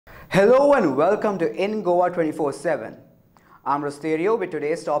Hello and welcome to In Goa 24/7. I'm Rs.26000 with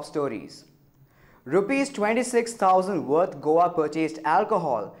today's top stories. Rs.26,000 worth Goa purchased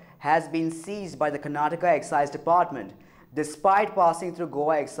alcohol has been seized by the Karnataka Excise Department despite passing through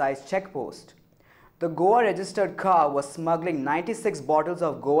Goa Excise checkpost. The Goa registered car was smuggling 96 bottles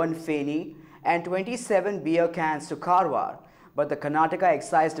of Goan Feni and 27 beer cans to Karwar, but the Karnataka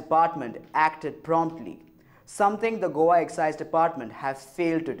Excise Department acted promptly, something the Goa Excise Department have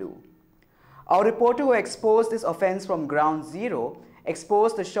failed to do. Our reporter who exposed this offence from ground zero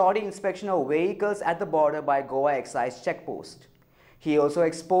exposed the shoddy inspection of vehicles at the border by Goa Excise checkpost. He also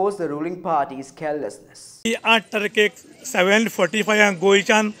exposed the ruling party's carelessness. 8 तारखेक 7:45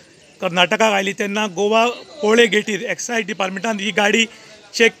 गोंयच्यान कर्नाटकाक oily तेन्ना गोवा पोळे गेटीर excise डिपार्टमेंटान ही गाडी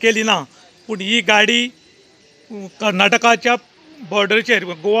check केली ना, पूण ही गाडी कर्नाटकाच्या बॉर्डरचेर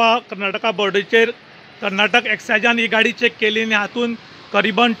गोवा कर्नाटका बॉर्डरचेर कर्नाटक एक्सायजान ही गाडी चेक केली आनी हातून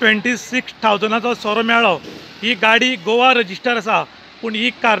करीबन 26,000चो सोरो मेळ्ळो. ही गाडी गोवा रजिस्टर आसा, पूण ही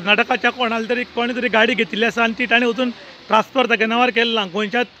कर्नाटकाच्या कोणी तरी गाडी घेतिल्ली आसा आनी ती ताणें वचून ट्रान्सफर ताच्या नांवार केलें ना,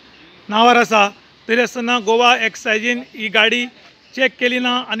 गोंयच्याच नांवार आसा. तरी आसतना गोवा एक्सायजीन ही गाडी चेक केली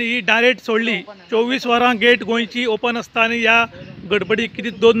ना आनी ही डायरेक्ट सोडली. 24 वरां गेट गोंयची ओपन आसता आनी ह्या गडबडीक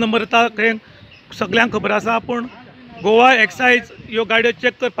कितें 2 नंबर येता हें सगळ्यांक खबर आसा, पूण गोवा एक्सायज ह्यो गाडयो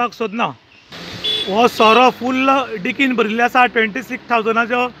चेक करपाक सोदना. हो सोरो फुल्ल डिकीन भरिल्लो आसा.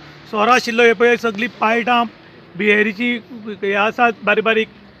 26,000चो सोरो आशिल्लो. हे पळय सगळी पायटां बिहेरीची हे आसात, बारीक बारीक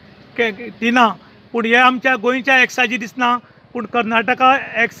तिनां, पूण हे आमच्या गोंयच्या एक्सायजी दिसना. पूण कर्नाटका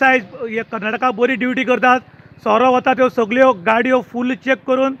एक्सायज हे कर्नाटका बरी ड्युटी करतात. सोरो वता त्यो सगळ्यो गाडयो फूल चेक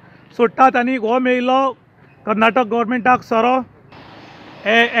करून सोडटात आनी हो मेळिल्लो कर्नाटक गव्हर्मेंटाक सोरो.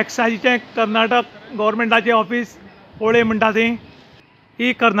 हे एक्सायजीचें कर्नाटक गव्हर्मेंटाचें ऑफीस पोळे म्हणटा थंय.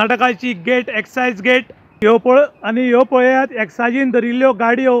 ही कर्नाटकाची गेट एक्सायज गेट. ह्यो आनी ह्यो पळयात एक्सायजीन धरिल्ल्यो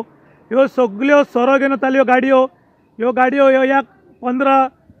गाडयो, ह्यो सगळ्यो सोरो घेवन वताल्यो गाडयो. ह्यो गाडयो ह्या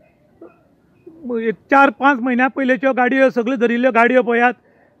 4-5 म्हयन्या पयलींच्यो गाडयो सगळ्यो धरिल्ल्यो गाडयो पळयात.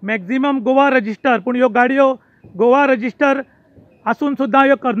 मॅक्झिमम गोवा रजिस्टर, पूण ह्यो गाडयो गोवा रजिस्टर आसून सुद्दां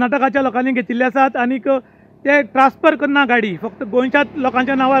ह्यो कर्नाटकाच्या लोकांनी घेतिल्ल्यो आसात आनीक ते ट्रान्सफर करना गाडी, फक्त गोंयच्याच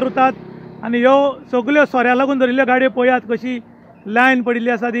लोकांच्या नांवार उरतात. आनी ह्यो सगळ्यो सोऱ्या लागून धरिल्ल्यो गाडयो पळयात कशी लायन पडिल्ली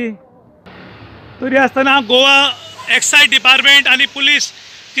आसा ती. तरी आसतना गोवा एक्सायज डिपार्टमेंट आनी पुलीस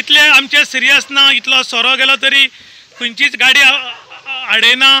तितले आमचे सिरियस ना. इतलो सोरो गेलो तरी खंयचीच गाडी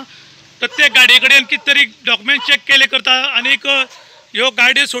आडयना. प्रत्येक गाडये कडेन कितें तरी डॉक्युमेंट चेक केले करता आनीक ह्यो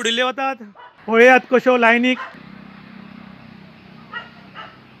गाडयो सोडिल्ल्यो वतात. पळयात कश्यो लायनीक.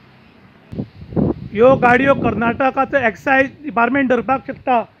 ह्यो गाडयो कर्नाटकाचो एक्सायज डिपार्टमेंट धरपाक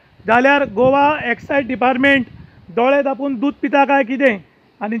शकता जाल्यार गोवा एक्सायज डिपार्टमेंट दोळे धापून दूध पिता काय कितें.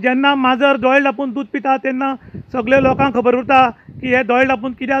 आनी जेन्ना माजर दोळे धापून दूध पिता तेन्ना सगळ्या लोकांक खबर उरता की हे दोळे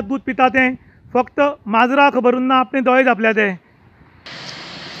धापून कित्याक दूध पिता तें. फक्त माजराक खबर उरना आपणे दोळे धापल्या ते.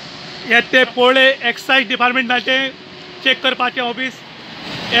 हे ते पोळे एक्सायज डिपार्टमेंटाचे चेक करपाचें ऑफीस.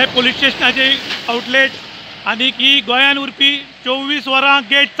 हे पुलीस स्टेशनाचे आउटलेट. आनीक ही गोंयान उरपी 24 वरां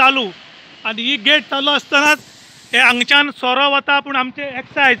गेट चालू. आनी ही गेट चालू आसतनाच हे हांगच्यान सोरो वता, पूण आमचे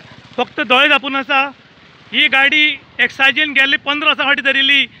एक्सायज फक्त दोळे धापून आसा. ही गाडी एक्सायजीन गेल्ली 15 वर्सां फाटीं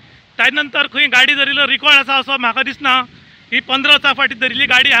धरिल्ली. ताजे नंतर खंय गाडी धरिल्लो रिकॉर्ड आसा असो म्हाका दिसना. ही 15 वर्सां फाटीं धरिल्ली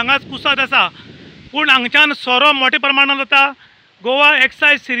गाडी हांगाच कुसत आसा. पूण हांगच्यान सोरो मोठ्या प्रमाणात वता. गोवा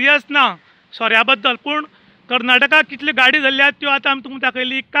एक्सायज सिरियस ना सोऱ्या बद्दल, पूण कर्नाटकाक कितल्यो गाडी धरल्यात त्यो आतां आमी तुमकां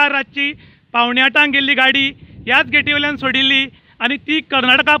दाखयली. काल रातची 7:45 गेल्ली गाडी ह्याच गेटी वयल्यान सोडिल्ली आनी ती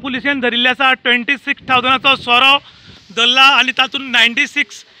कर्नाटका पुलिसेन धरिल्ली आसा. 26,000चो सोरो धरला आनी तातूंत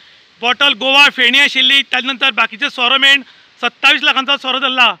 96 बॉटल गोवा फेणी आशिल्ली. ताजे नंतर बाकीचे सोरो मेळून 27 लाखांचो सोरो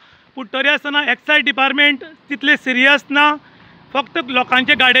धरला. पूण तरी आसतना एक्सायज डिपार्टमेंट तितले सिरियस ना. फक्त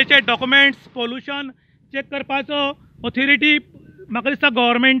लोकांचे गाडयेचे डॉक्युमेंट्स पोल्युशन चेक करपाचो ऑथॉरिटी म्हाका दिसता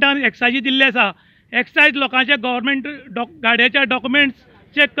गव्हर्मेंटान एक्सायजी दिल्ली आसा. एक्सायज लोकांचे गव्हर्मेंट गाडयेचे डॉक्युमेंट्स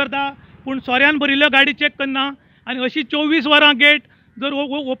चेक करता, पूण सोऱ्यान भरिल्ल्यो गाडी चेक करना. आनी अशी 24 वरां गेट जर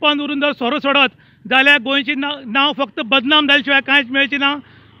ओपन उरून जर सोरो सोडत जाल्यार गोंयची नांव फक्त बदनाम जाले शिवाय कांयच मेळची ना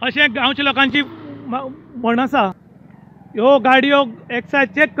अशें गांवच्या लोकांची म्हण आसा. ह्यो गाडयो एक्सायज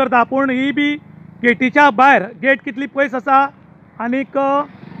चेक करता, पूण ही बी गेटीच्या भायर. गेट कितली पयस आसा आनीक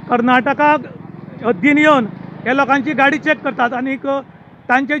कर्नाटकाक हद्दीन येवन हे लोकांची गाडी चेक करतात. आनीक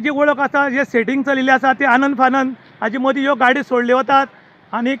तांचे जी वळख आसा, जे सेटींग चलिल्लें आसा ते आनंद फानंद हाजे मदीं ह्यो गाडी सोडल्यो वतात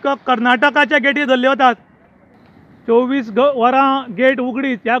आनीक कर्नाटकाच्या गेटी धरल्यो वतात. 24 वरां गेट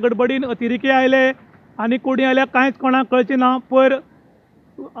उगडीत. ह्या गडबडीन अतिरेकी आयले आनी कोणी आयल्या कांयच कोणाक कळचें ना. पयर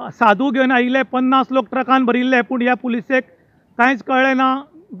साधू घेवन आयिल्ले 50 लोक ट्रकान भरिल्ले, पूण ह्या पुलिसेक कांयच कळ्ळें ना.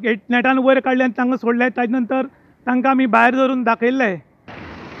 गेट नेटान वयर काडले आनी तांकां सोडले. ताजे नंतर तांकां आमी भायर धरून दाखयल्ले.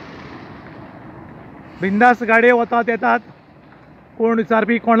 बिंदास गाडयो वतात येतात, कोण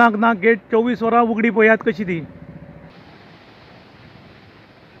विचारपी कोणाक ना, गेट 24 वरां उगडी पळयात कशी ती.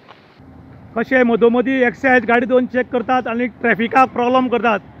 कशे मदोमदी एक्सायज गाडी दोन चेक करतात आनी ट्रॅफिकाक प्रॉब्लम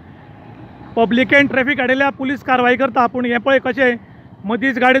करतात. पब्लिकेन ट्रॅफिक हाडयल्या पुलीस कारवाई करता, पूण हें पळय कशें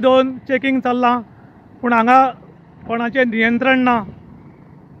मदींच गाडी दोन चेकिंग चल्लां, पूण हांगा कोणाचें नियंत्रण ना.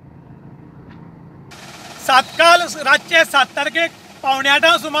 सातकाल रातचे 7 तारखेक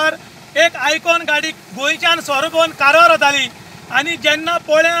 7:45 सुमार एक आयकॉन गाडी गोंयच्यान सोरबोन कारवार वताली आनी जेन्ना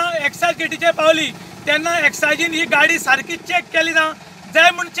पोळ्या एक्सायज गेटीचेर पावली तेन्ना एक्सायजीन ही गाडी सारकी चेक केली ना, जाय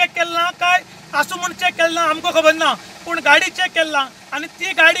म्हूण चेक केली ना काय आसूं म्हूण चेक केली ना आमकां खबर ना, पूण गाडी चेक केली ना आनी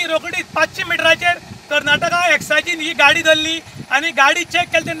ती गाडी रोखडीच 500 मिटराचेर कर्नाटका एक्सायजीन ही गाडी धरली आनी गाडी चेक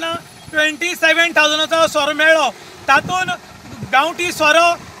केली तेन्ना 27,000चो सोरो मेळ्ळो. तातूंत गांवठी सोरो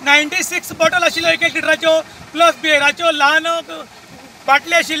 96 बॉटल आशिल्ल्यो 1 लिटराच्यो प्लस बियराच्यो ल्हान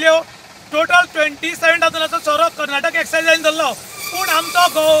बाटली आशिल्ल्यो. टोटल 27,000चो सोरो कर्नाटक एक्सायजान धरलो. पूण आमचो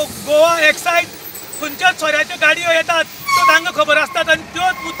गोवा एक्सायज खंयच्याच सोऱ्याच्यो गाडयो येतात त्यो तांकां खबर आसतात आनी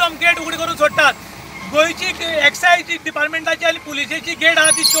त्योच मुद्दम गेट उगडी करून सोडटात. गोंयची एक्सायज डिपार्टमेंटाची आनी पुलिसेची गेट आहा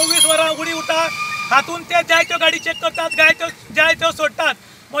ती 24 वरां उगडी उरता. हातूंत ते जाय त्यो गाडी चेक करतात, जाय त्यो सोडटात.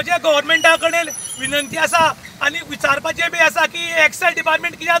 म्हजे गव्हर्मेंटा कडेन विनंती आसा आनी विचारपाचें बी आसा की एक्सायज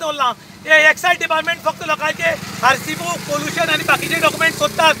डिपार्टमेंट कित्याक दवरला. हे एक्सायज डिपार्टमेंट फक्त लोकांचे RC बुक, पोल्युशन आनी बाकीचे डॉक्युमेंट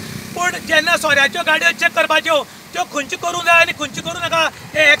सोदतात, पूण जेन्ना सोऱ्याच्यो गाडयो चेक करपाच्यो त्यो खंयच्यो करूंक जाय आनी खंयच्यो करूं नाका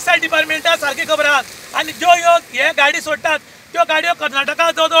हे एक्सायज डिपार्टमेंटाक सारकी खबर आहा. आनी ज्यो ह्यो हे गाडी सोडटात त्यो गाडयो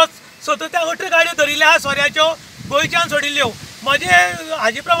कर्नाटकाक जवळ जवळ 17-18 गाडयो धरिल्ल्यो आहा सोऱ्याच्यो गोंयच्यान सोडिल्ल्यो. म्हजे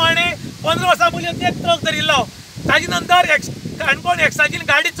हाजे प्रमाणे 15 वर्सां पयलीं एक ट्रक धरिल्लो, ताजे नंतर काणकोण एक्सायजीन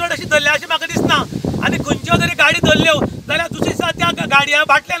गाडी चड अशी धरल्या अशें म्हाका दिसना. आनी खंयच्यो जरी गाडी धरल्यो जाल्यार दुसरे दिसा त्या गाडया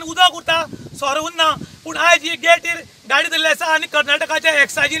बाटल्यान उदक उरता, सोरो उरना. पूण आयज ही गेटीर गाडी धरली आसा आनी कर्नाटकाच्या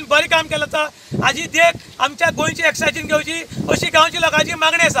एक्सायजीन बरें काम केलें आसा. हाजी देख आमच्या गोंयची एक्सायजीन घेवची अशी गांवच्या लोकांची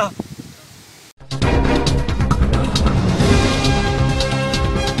मागणी आसा.